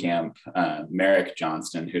 14 camp. Merrick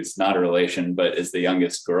Johnston, who's not a relation, but is the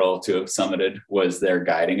youngest girl to have summited, was there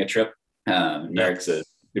guiding a trip. Merrick's a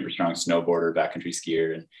super strong snowboarder, backcountry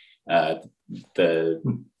skier, and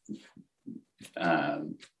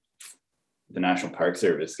the National Park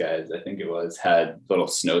Service guys, I think it was, had little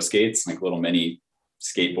snow skates, like little mini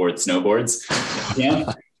skateboard snowboards.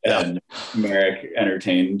 And Merrick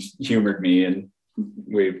humored me, and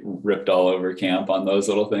we ripped all over camp on those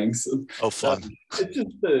little things. Oh, fun. It's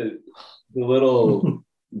just the little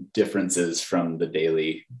differences from the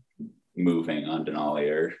daily moving on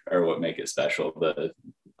Denali are what make it special. The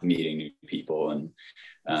meeting new people and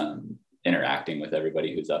interacting with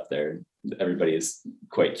everybody who's up there. Everybody is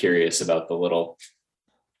quite curious about the little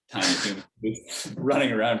tiny humans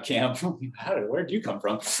running around camp. Where'd you come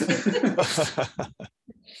from?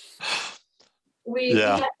 We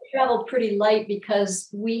had to travel pretty light because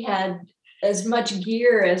we had as much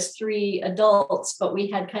gear as 3 adults, but we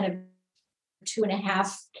had kind of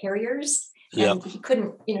 2.5 carriers. And he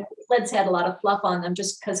couldn't, sleds had a lot of fluff on them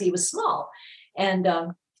just because he was small. And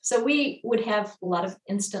so we would have a lot of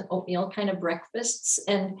instant oatmeal kind of breakfasts.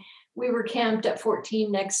 And we were camped at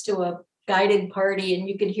 14 next to a guided party, and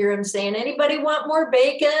you could hear him saying, "Anybody want more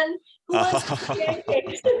bacon? Who wants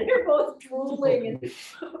pancakes?" And they're both drooling.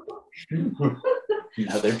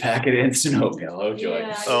 Another packet of instant oatmeal. Oh, joy.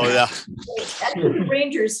 Yeah. The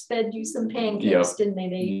Rangers fed you some pancakes, didn't they?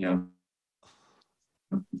 They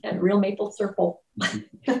had real maple syrup.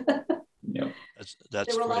 That's That's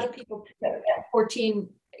there were a lot great. of people at 14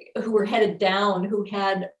 who were headed down who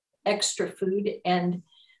had extra food, and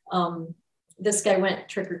this guy went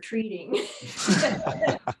trick-or-treating.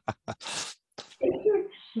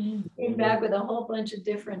 Came back with a whole bunch of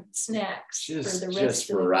different snacks for the rest just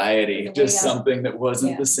of variety, the just way up. something that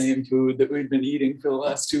wasn't Yeah. the same food that we'd been eating for the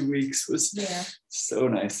last 2 weeks was Yeah. so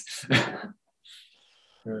nice.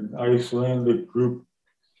 An Icelandic group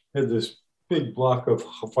had this big block of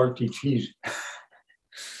Havarti cheese.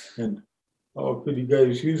 And, oh, could you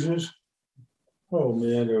guys use this? Oh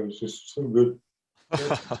man, it was just so good.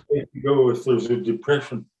 That's the way to go if there's a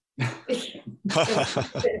depression. We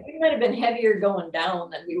might have been heavier going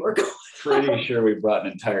down than we were going. Pretty sure we brought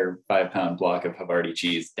an entire 5-pound block of Havarti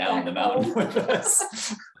cheese down the mountain with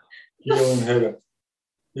us. Galen had a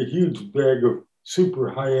huge bag of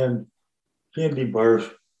super high-end candy bars.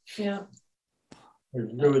 Yeah.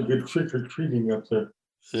 There's really good trick-or-treating up there.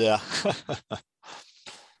 Yeah.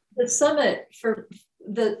 The summit for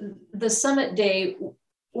the summit day,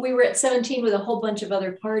 we were at 17 with a whole bunch of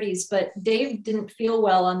other parties, but Dave didn't feel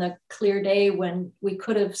well on the clear day when we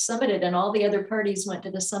could have summited, and all the other parties went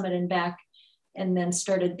to the summit and back and then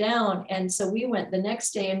started down. And so we went the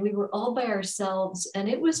next day and we were all by ourselves, and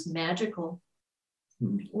it was magical.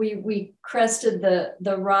 We crested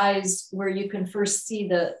the rise where you can first see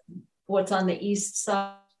what's on the east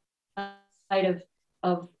side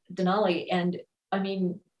of Denali. And I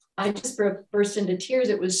mean, I just burst into tears.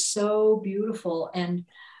 It was so beautiful. And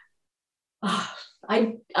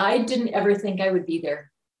I didn't ever think I would be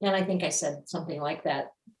there. And I think I said something like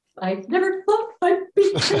that. I never thought I'd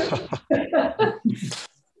be there.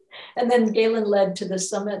 And then Galen led to the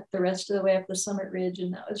summit the rest of the way up the summit ridge.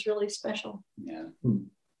 And that was really special. Yeah.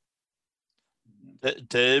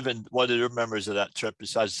 Dave, and what are your memories of that trip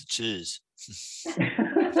besides the cheese?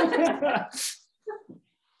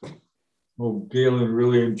 Oh, Galen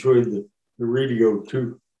really enjoyed the radio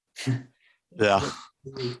too. Yeah.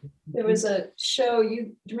 There was a show, do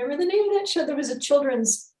you remember the name of that show? There was a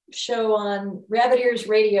children's show on Rabbit Ears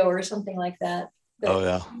Radio or something like that. Oh,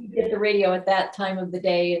 yeah. You get the radio at that time of the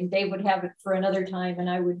day, and Dave would have it for another time, and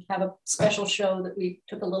I would have a special show that we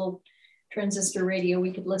took a little transistor radio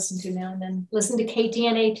we could listen to now and then. Listen to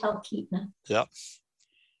KTNA Talkeetna. Yeah.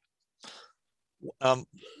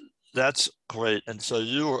 That's great. And so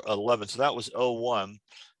you were 11, so that was 01.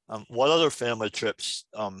 What other family trips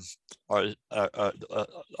are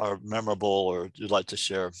memorable or you'd like to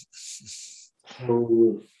share?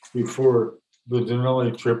 So before the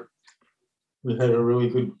Denali trip, we had a really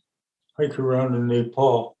good hike around in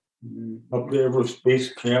Nepal, up to Everest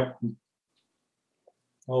Base Camp,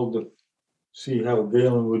 all to see how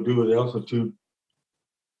Galen would do at altitude.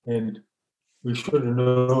 And we should have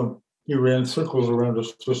known he ran circles around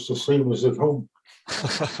us just the same as at home.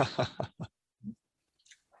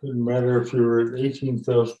 Didn't matter if you were at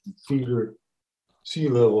 18,000 feet or sea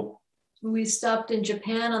level. We stopped in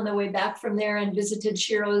Japan on the way back from there and visited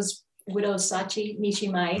Shiro's widow Sachi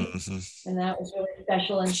Nishimai. Mm-hmm. And that was really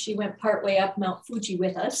special. And she went partway up Mount Fuji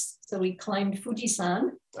with us. So we climbed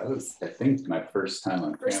Fuji-san. That was, I think, my first time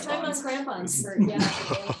on First crampons. time on crampons.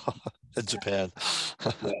 Yeah. In Japan.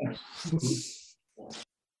 Yeah.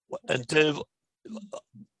 And Dave,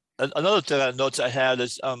 another thing I notes I had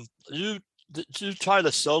is did you try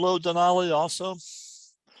the solo Denali also?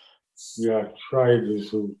 Yeah, tried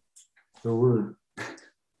is the word.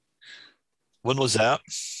 When was that?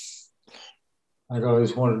 I'd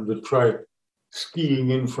always wanted to try skiing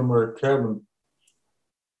in from our cabin.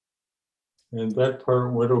 And that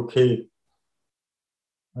part went okay.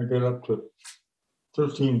 I got up to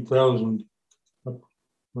 13,000 up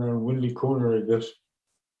around Windy Corner, I guess.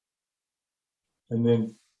 And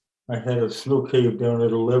then I had a snow cave down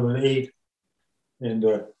at 11.8. And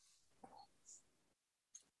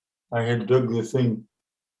I had dug the thing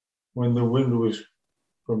when the wind was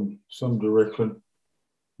from some direction.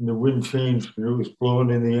 And the wind changed and it was blowing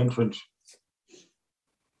in the entrance.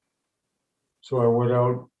 So I went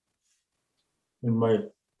out in my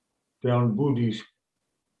down booties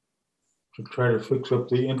to try to fix up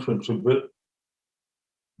the entrance a bit.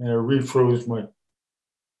 And I refroze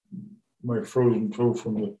my frozen toe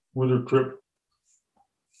from the winter trip.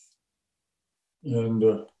 And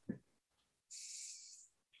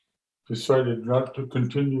decided not to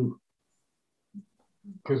continue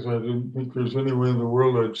because I didn't think there's any way in the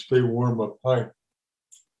world I'd stay warm up high.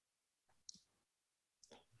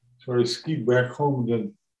 So I skied back home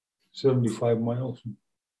again, 75 miles.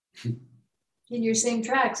 In your same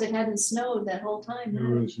tracks, it hadn't snowed that whole time.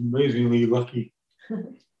 I was amazingly lucky,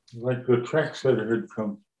 like the track setter had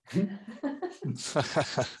come.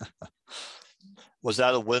 Was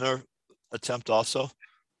that a winter attempt also?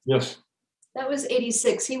 Yes. That was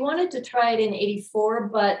 86. He wanted to try it in 84,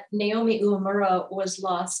 but Naomi Uemura was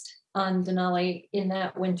lost on Denali in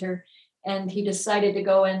that winter. And he decided to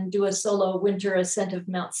go and do a solo winter ascent of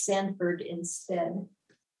Mount Sanford instead.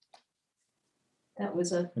 That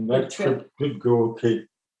was a And good that trip did go okay.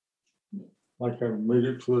 Like I made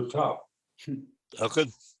it to the top. Oh,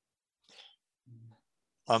 good.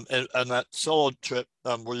 And that solo trip,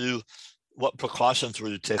 what precautions were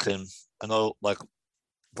you taking? I know, like,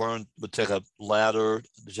 Vern would take a ladder.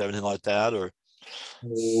 Did you have anything like that, or?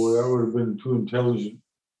 Oh, that would have been too intelligent.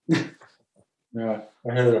 Yeah,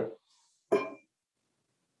 I had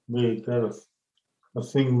a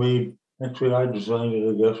thing made. Actually, I designed it,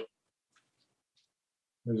 I guess.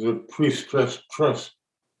 There's a pre-stressed truss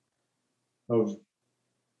of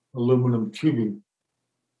aluminum tubing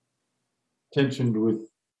tensioned with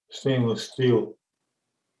stainless steel,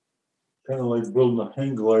 kind of like building a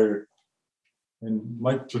hang glider. And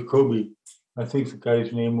Mike Jacoby, I think the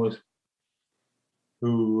guy's name was,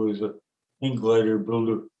 who was a hang glider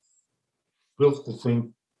builder, built the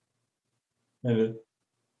thing, and it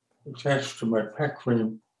attached to my pack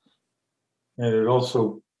frame, and it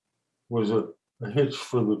also was a hitch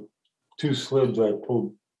for the 2 sleds I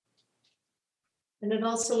pulled. And it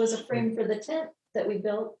also was a frame for the tent that we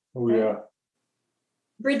built. Oh yeah.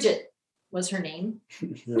 Bridget was her name.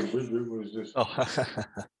 Yeah, it was this Oh.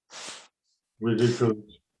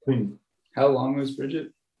 ridiculous thing. How long was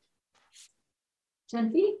Bridget?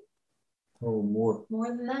 10 feet? Oh, more. More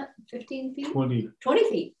than that? 15 feet? 20. 20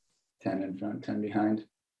 feet. 10 in front, 10 behind.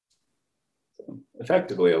 So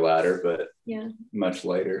effectively a ladder, but Yeah. much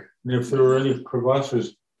lighter. And if there were any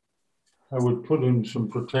crevasses, I would put in some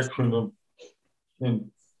protection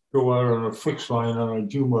and go out on a fixed line on a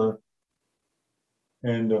Juma.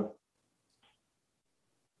 And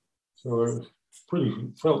so it was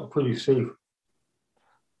felt pretty safe.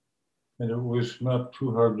 And it was not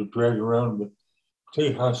too hard to drag around, but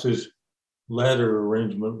Tejas's ladder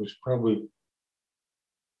arrangement was probably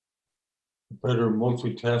a better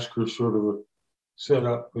multitasker sort of a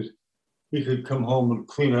setup, because he could come home and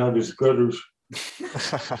clean out his gutters.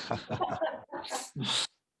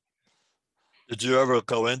 Did you ever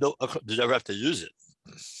did you ever have to use it?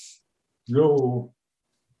 No,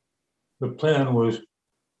 the plan was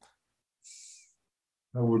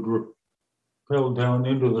I would rappel down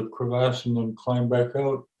into the crevasse and then climb back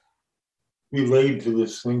out, be laid to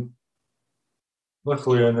this thing.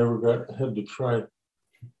 Luckily, I never had to try.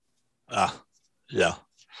 Yeah.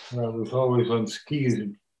 I was always on skis.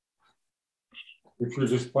 And if you're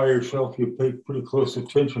just by yourself, you pay pretty close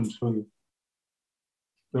attention, so you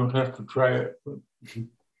don't have to try it.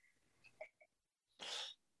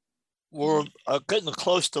 We're getting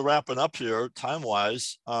close to wrapping up here,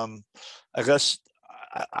 time-wise. I guess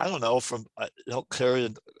I don't know. From Carrie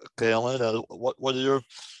and Galen, what are your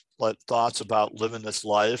thoughts about living this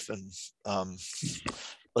life? And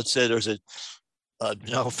let's say there's a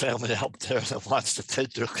young family out there that wants to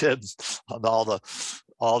take their kids on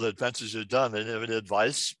all the adventures you've done. Any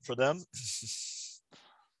advice for them?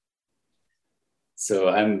 So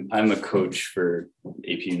I'm a coach for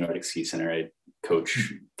APU Nordic Ski Center. I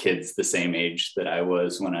coach kids the same age that I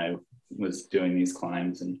was when I was doing these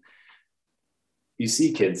climbs, and you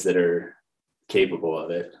see kids that are capable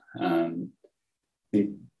of it.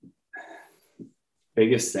 The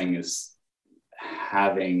biggest thing is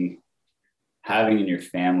having in your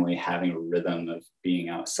family, having a rhythm of being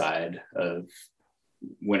outside, of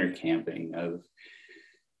winter camping, of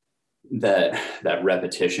that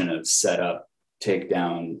repetition of set up, take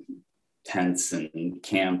down tents and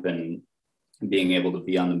camp, and being able to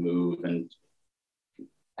be on the move and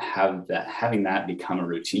having that become a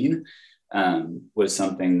routine was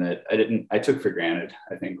something that I took for granted,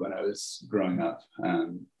 I think, when I was growing up.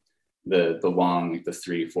 The long, the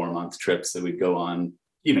 3-4 month trips that we'd go on,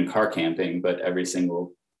 even car camping, but every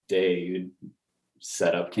single day you'd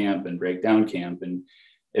set up camp and break down camp, and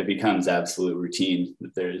it becomes absolute routine.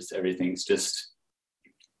 Everything's just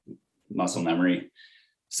muscle memory.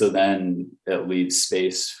 So then it leaves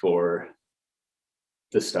space for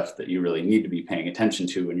the stuff that you really need to be paying attention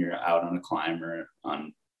to when you're out on a climb or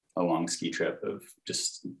on a long ski trip, of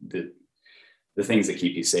just the things that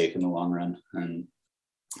keep you safe in the long run. And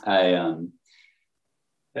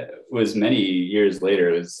it was many years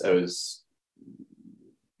later, I was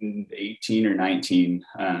 18 or 19,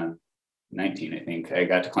 19, I think. I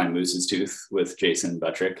got to climb Moose's Tooth with Jason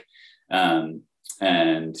Buttrick. And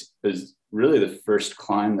it was really the first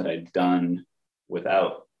climb that I'd done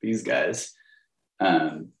without these guys.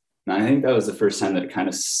 And I think that was the first time that it kind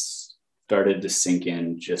of started to sink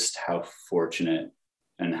in just how fortunate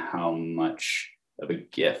and how much of a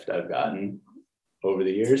gift I've gotten over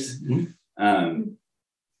the years.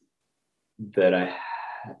 That I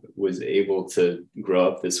was able to grow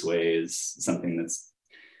up this way is something that's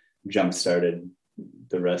jump-started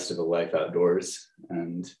the rest of a life outdoors.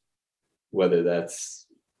 And whether that's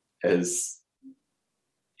as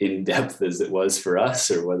in-depth as it was for us,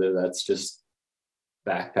 or whether that's just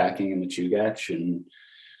backpacking in the Chugach and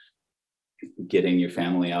getting your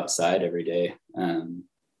family outside every day,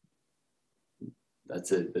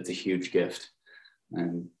 that's a huge gift.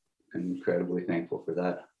 And I'm incredibly thankful for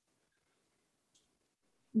that.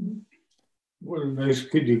 What a nice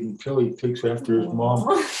kid. You can tell he takes after his mom.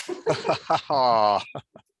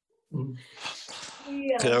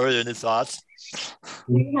 Yeah. Carrie, any thoughts?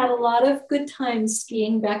 We had a lot of good times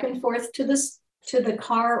skiing back and forth to the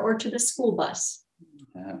car or to the school bus.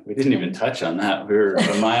 We didn't even touch on that. We were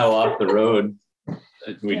a mile off the road.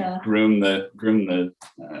 We groom the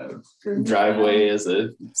driveway as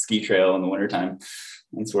a ski trail in the wintertime.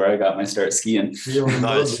 That's where I got my start skiing.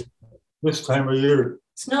 Nice. This time of year.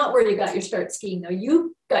 It's not where you got your start skiing, though.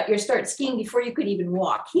 You got your start skiing before you could even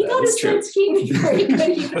walk. He That got is his start skiing before he could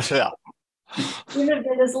even Yeah. We lived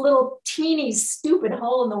in this little teeny stupid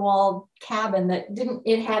hole in the wall cabin that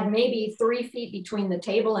it had maybe 3 feet between the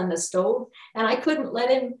table and the stove. And I couldn't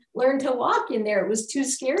let him learn to walk in there. It was too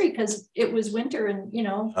scary because it was winter and,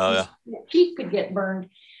 his feet could get burned.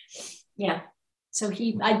 Yeah. So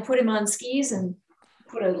I'd put him on skis and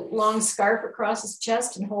put a long scarf across his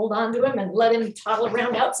chest and hold on to him and let him toddle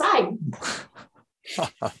around outside. So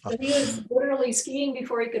he was literally skiing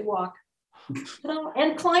before he could walk.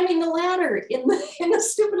 And climbing the ladder in the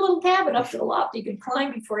stupid little cabin up to the loft. He could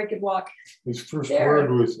climb before he could walk. His first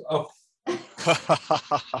word was up.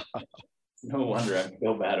 No wonder I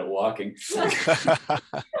feel bad at walking.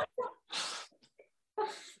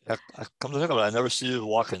 Come to think of it, I never see you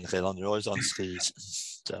walking, Caleb. You're always on skis.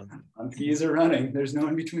 So. On skis or running. There's no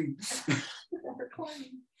in between.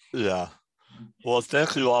 Yeah. Well,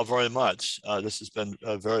 thank you all very much. This has been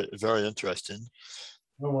very, very interesting.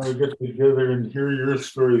 I want to get together and hear your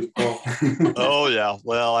stories, Paul. Oh, yeah.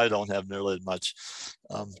 Well, I don't have nearly as much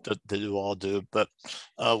that you all do. But,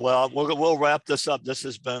 we'll wrap this up. This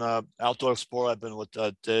has been Outdoor Explorer. I've been with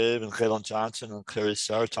Dave and Kaylin Johnston and Carrie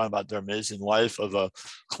Sarah talking about their amazing life of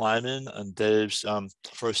climbing and Dave's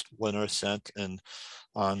first winter ascent on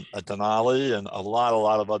Denali and a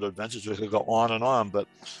lot of other adventures. We could go on and on, but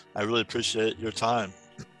I really appreciate your time.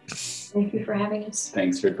 Thank you for having us.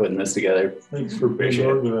 Thanks for putting this together. Thanks for being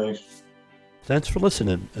organized. Thanks for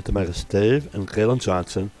listening to Megas Dave and Kaylin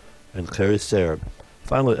Johnson and Carrie Sayre.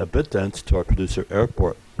 Finally, a bit thanks to our producer, Eric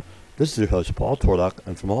Bort. This is your host, Paul Tordock,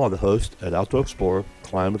 and from all the hosts at Outdoor Explorer,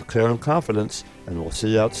 climb with care and confidence, and we'll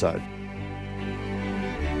see you outside.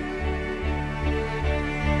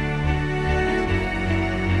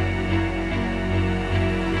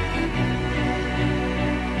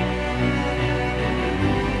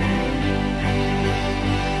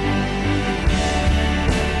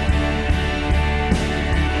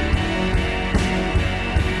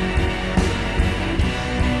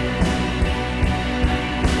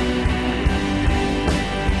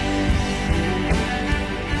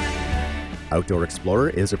 Outdoor Explorer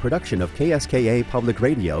is a production of KSKA Public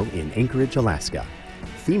Radio in Anchorage, Alaska.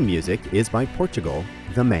 Theme music is by Portugal,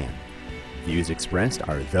 The Man. Views expressed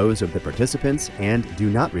are those of the participants and do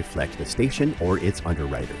not reflect the station or its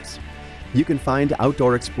underwriters. You can find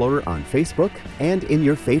Outdoor Explorer on Facebook and in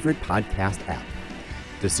your favorite podcast app.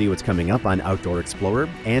 To see what's coming up on Outdoor Explorer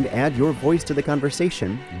and add your voice to the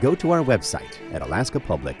conversation, go to our website at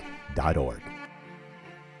alaskapublic.org.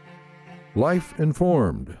 Life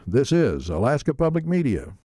informed. This is Alaska Public Media.